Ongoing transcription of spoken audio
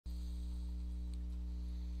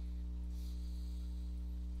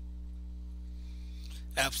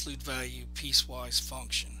absolute value piecewise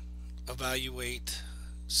function. Evaluate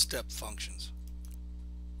step functions.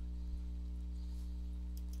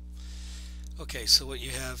 Okay, so what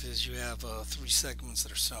you have is you have three segments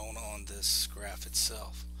that are shown on this graph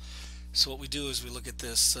itself. So what we do is we look at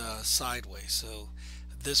this sideways. So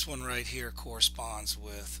this one right here corresponds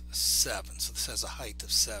with 7. So this has a height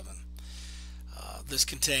of 7. This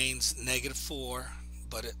contains -4,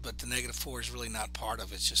 but the -4 is really not part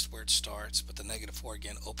of it. It's just where it starts. But the -4,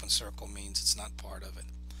 again, open circle, means it's not part of it.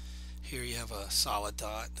 Here you have a solid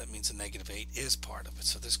dot. That means a -8 is part of it.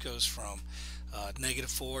 So this goes from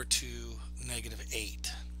 -4 to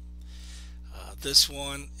 -8. This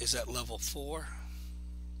one is at level 4,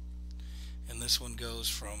 and this one goes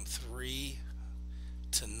from 3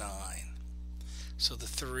 to 9. So the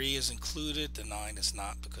 3 is included, the 9 is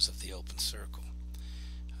not because of the open circle.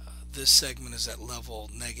 This segment is at level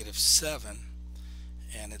 -7,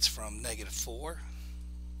 and it's from -4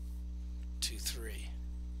 to 3.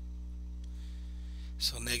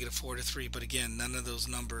 So -4 to 3, but again, none of those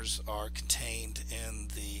numbers are contained in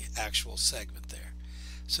the actual segment there.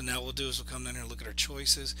 So now what we'll do is we'll come down here and look at our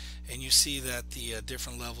choices, and you see that the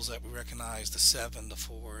different levels that we recognize, the 7, the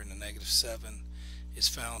 4, and the -7, is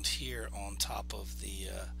found here on top of the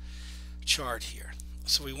chart here.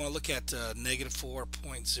 So we want to look at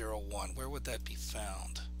 -4.01. Where would that be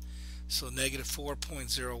found? So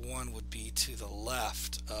 -4.01 would be to the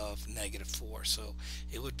left of -4. So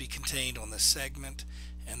it would be contained on this segment,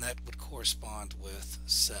 and that would correspond with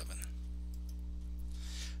 7.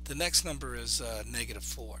 The next number is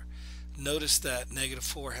 -4. Notice that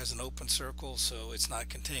 -4 has an open circle, so it's not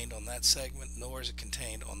contained on that segment, nor is it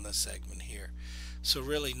contained on this segment here. So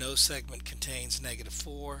really no segment contains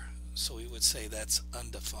 -4, so we would say that's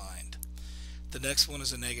undefined. The next one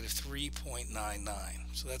is a -3.99,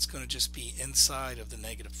 so that's going to just be inside of the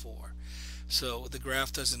 -4. So the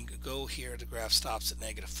graph doesn't go here, the graph stops at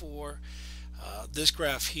 -4. This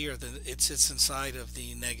graph here, it sits inside of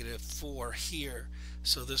the -4 here,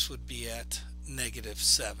 so this would be at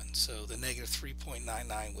 -7. So the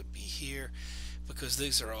 -3.99 would be here, because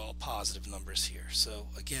these are all positive numbers here. So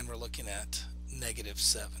again, we're looking at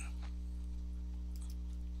 -7.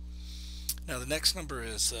 Now the next number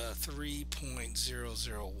is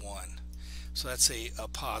 3.001. So that's a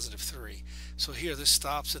positive 3. So here this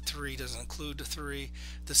stops at 3, doesn't include the 3.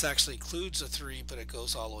 This actually includes the 3, but it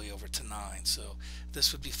goes all the way over to 9. So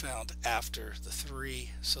this would be found after the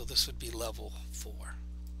 3. So this would be level 4.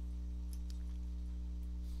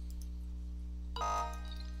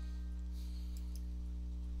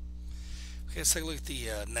 Okay, let's take a look at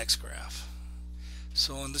the next graph.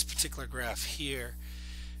 So on this particular graph here,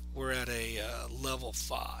 we're at a level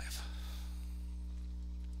 5.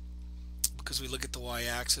 Because we look at the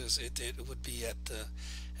y-axis, it would be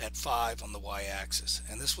at 5 on the y-axis,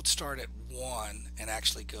 and this would start at 1 and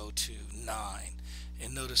actually go to 9.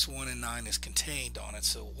 And notice 1 and 9 is contained on it,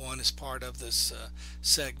 so 1 is part of this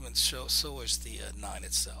segment, so is the 9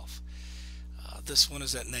 itself. This one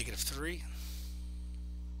is at -3,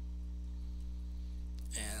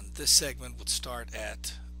 and this segment would start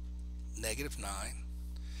at -9,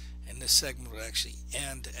 and this segment would actually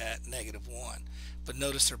end at -1. But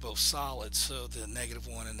notice they're both solid, so the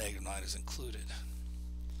 -1 and -9 is included.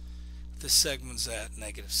 This segment's at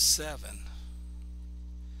 -7,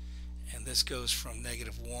 and this goes from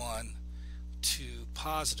 -1 to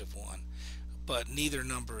 +1, but neither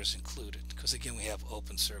number is included, because again we have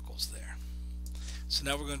open circles there. So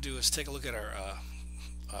now what we're going to do is take a look at our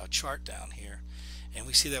chart down here, and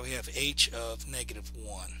we see that we have h of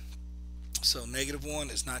 -1. So -1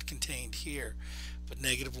 is not contained here, but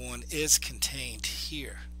 -1 is contained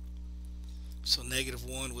here. So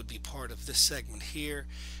 -1 would be part of this segment here.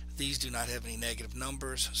 These do not have any negative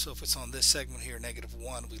numbers, so if it's on this segment here,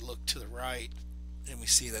 -1, we look to the right and we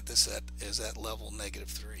see that this is at level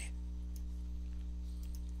 -3.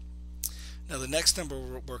 Now the next number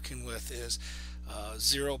we're working with is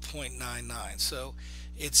 0.99. So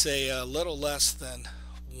it's a little less than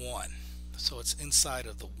 1. So it's inside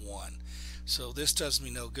of the 1. So this does me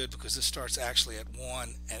no good, because this starts actually at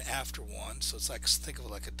 1 and after 1. So it's like, think of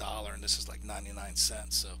it like $1, and this is like 99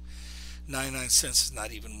 cents. So 99 cents is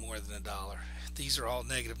not even more than $1. These are all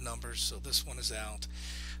negative numbers, so this one is out.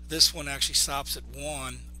 This one actually stops at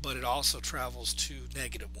 1, but it also travels to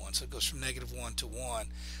 -1. So it goes from -1 to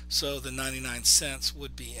 1. So the 99 cents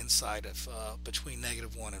would be inside of between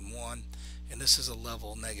 -1 and 1, and this is a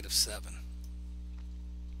level -7.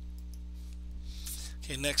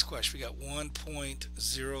 Okay, next question. We got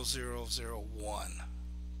 1.0001.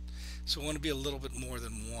 So we want to be a little bit more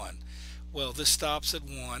than 1. Well, this stops at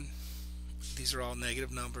 1, These are all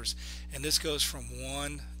negative numbers, and this goes from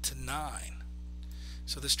 1 to 9.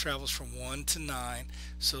 So this travels from 1 to 9.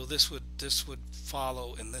 So this would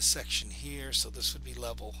follow in this section here. So this would be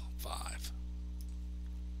level 5.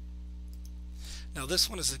 Now this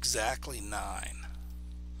one is exactly 9.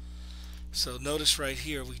 So notice right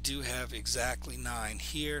here we do have exactly 9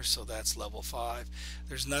 here, so that's level 5.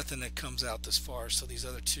 There's nothing that comes out this far, so these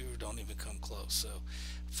other two don't even come close. So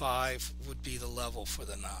 5 would be the level for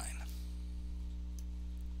the 9.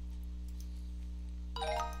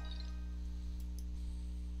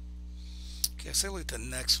 Okay, let's look at the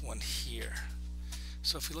next one here.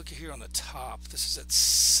 So if you look here on the top, this is at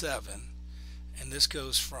 7, and this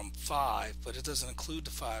goes from 5, but it doesn't include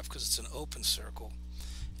the 5 because it's an open circle,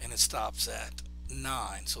 and it stops at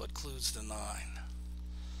 9, so it includes the 9.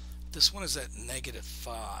 This one is at negative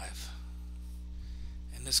 5,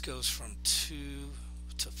 and this goes from 2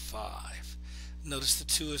 to 5. Notice the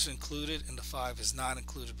 2 is included and the 5 is not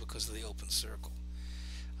included because of the open circle.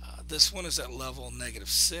 This one is at level negative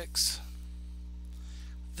 6.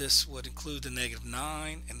 This would include the negative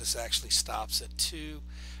 9, and this actually stops at 2,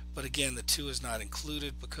 but again the 2 is not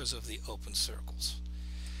included because of the open circles.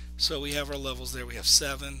 So we have our levels there. We have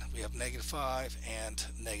 7, we have negative 5, and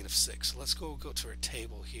negative 6. So let's go to our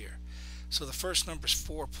table here. So the first number is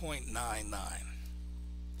 4.99.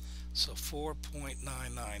 So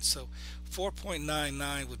 4.99. So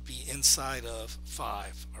 4.99 would be inside of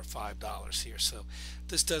 5, or $5 here. So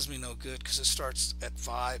this does me no good because it starts at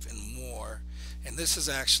 5 and more, and this is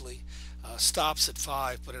actually stops at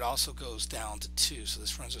 5, but it also goes down to 2. So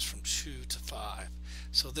this runs us from 2 to 5.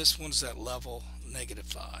 So this one's at level negative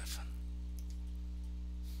 5.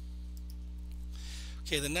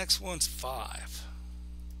 Okay, the next one's 5.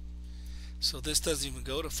 So this doesn't even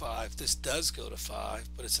go to 5. This does go to 5,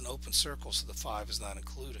 but it's an open circle, so the 5 is not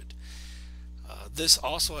included. This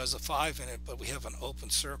also has a 5 in it, but we have an open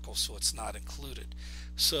circle, so it's not included.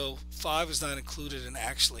 So 5 is not included in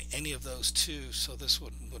actually any of those two, so this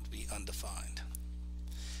one would be undefined.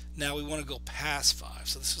 Now we want to go past 5.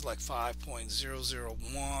 So this is like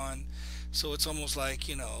 5.001. So it's almost like,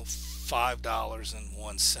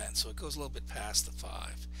 $5.01. So it goes a little bit past the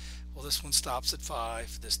 5. Well, this one stops at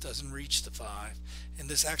 5. This doesn't reach the 5. And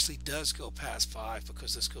this actually does go past 5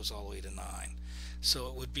 because this goes all the way to 9. So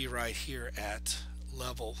it would be right here at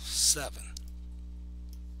level 7.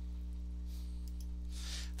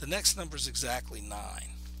 The next number is exactly 9.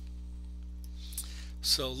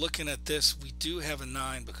 So looking at this, we do have a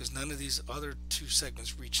 9 because none of these other two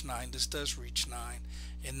segments reach 9. This does reach 9,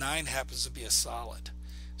 and 9 happens to be a solid.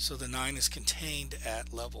 So the 9 is contained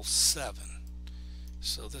at level 7.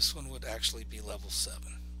 So this one would actually be level 7.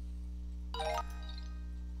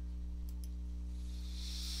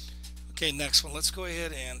 Okay, next one. Let's go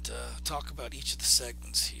ahead and talk about each of the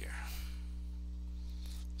segments here.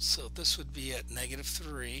 So this would be at negative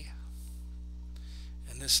 3,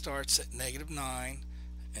 and this starts at negative 9,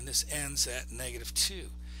 and this ends at negative 2.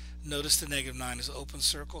 Notice the negative 9 is an open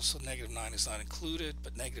circle, so negative 9 is not included,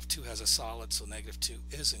 but negative 2 has a solid, so negative 2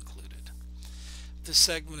 is included. This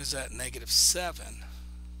segment is at negative 7,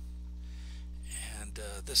 and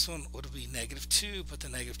this one would be negative 2, but the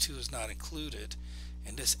negative 2 is not included,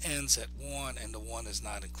 and this ends at 1, and the 1 is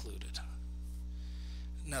not included.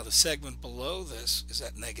 Now the segment below this is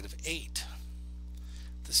at negative 8.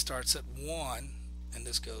 This starts at 1, and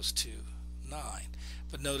this goes to 9.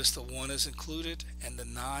 But notice the 1 is included and the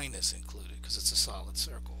 9 is included because it's a solid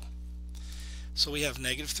circle. So we have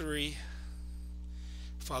negative 3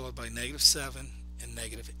 followed by negative 7 and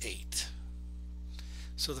negative 8.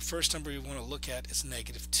 So the first number we want to look at is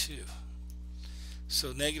negative 2.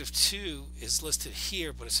 So negative 2 is listed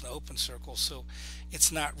here, but it's an open circle, so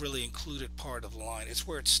it's not really included part of the line. It's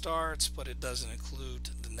where it starts, but it doesn't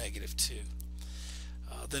include the negative 2.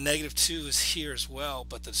 The negative 2 is here as well,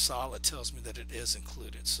 but the solid tells me that it is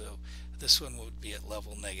included, so this one would be at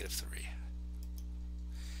level negative 3.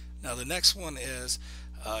 Now the next one is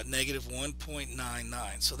negative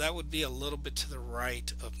 1.99, so that would be a little bit to the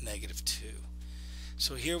right of negative 2.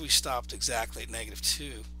 So here we stopped exactly at negative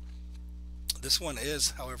 2. This one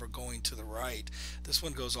is, however, going to the right. This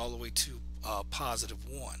one goes all the way to positive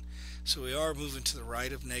 1. So we are moving to the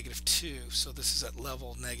right of negative 2, so this is at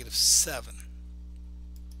level negative 7.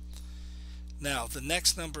 Now the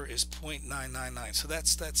next number is 0.999, so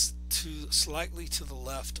that's slightly to the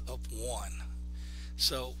left of 1.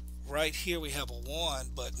 So right here we have a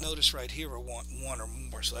 1, but notice right here we want 1 or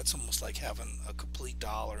more, so that's almost like having a complete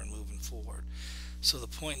dollar and moving forward. So the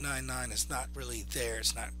 0.99 is not really there,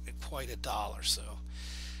 it's not quite a dollar. So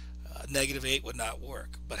Negative 8 would not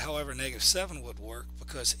work. But however, negative 7 would work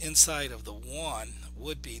because inside of the 1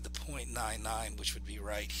 would be the 0.99, which would be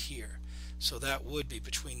right here. So that would be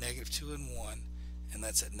between negative 2 and 1, and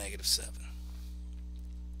that's at negative 7.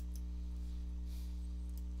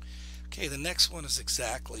 Okay, the next one is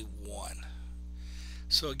exactly 1.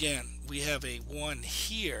 So again, we have a 1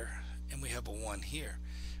 here and we have a 1 here.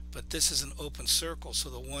 But this is an open circle, so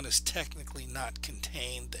the 1 is technically not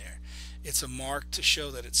contained there. It's a mark to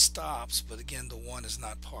show that it stops, but again, the 1 is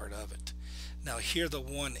not part of it. Now here the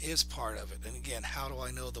 1 is part of it. And again, how do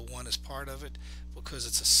I know the 1 is part of it? Because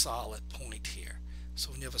it's a solid point here.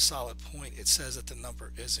 So when you have a solid point, it says that the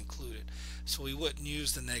number is included. So we wouldn't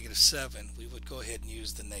use the negative 7. We would go ahead and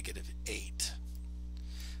use the negative 8.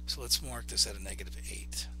 So let's mark this at a negative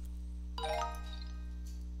 8.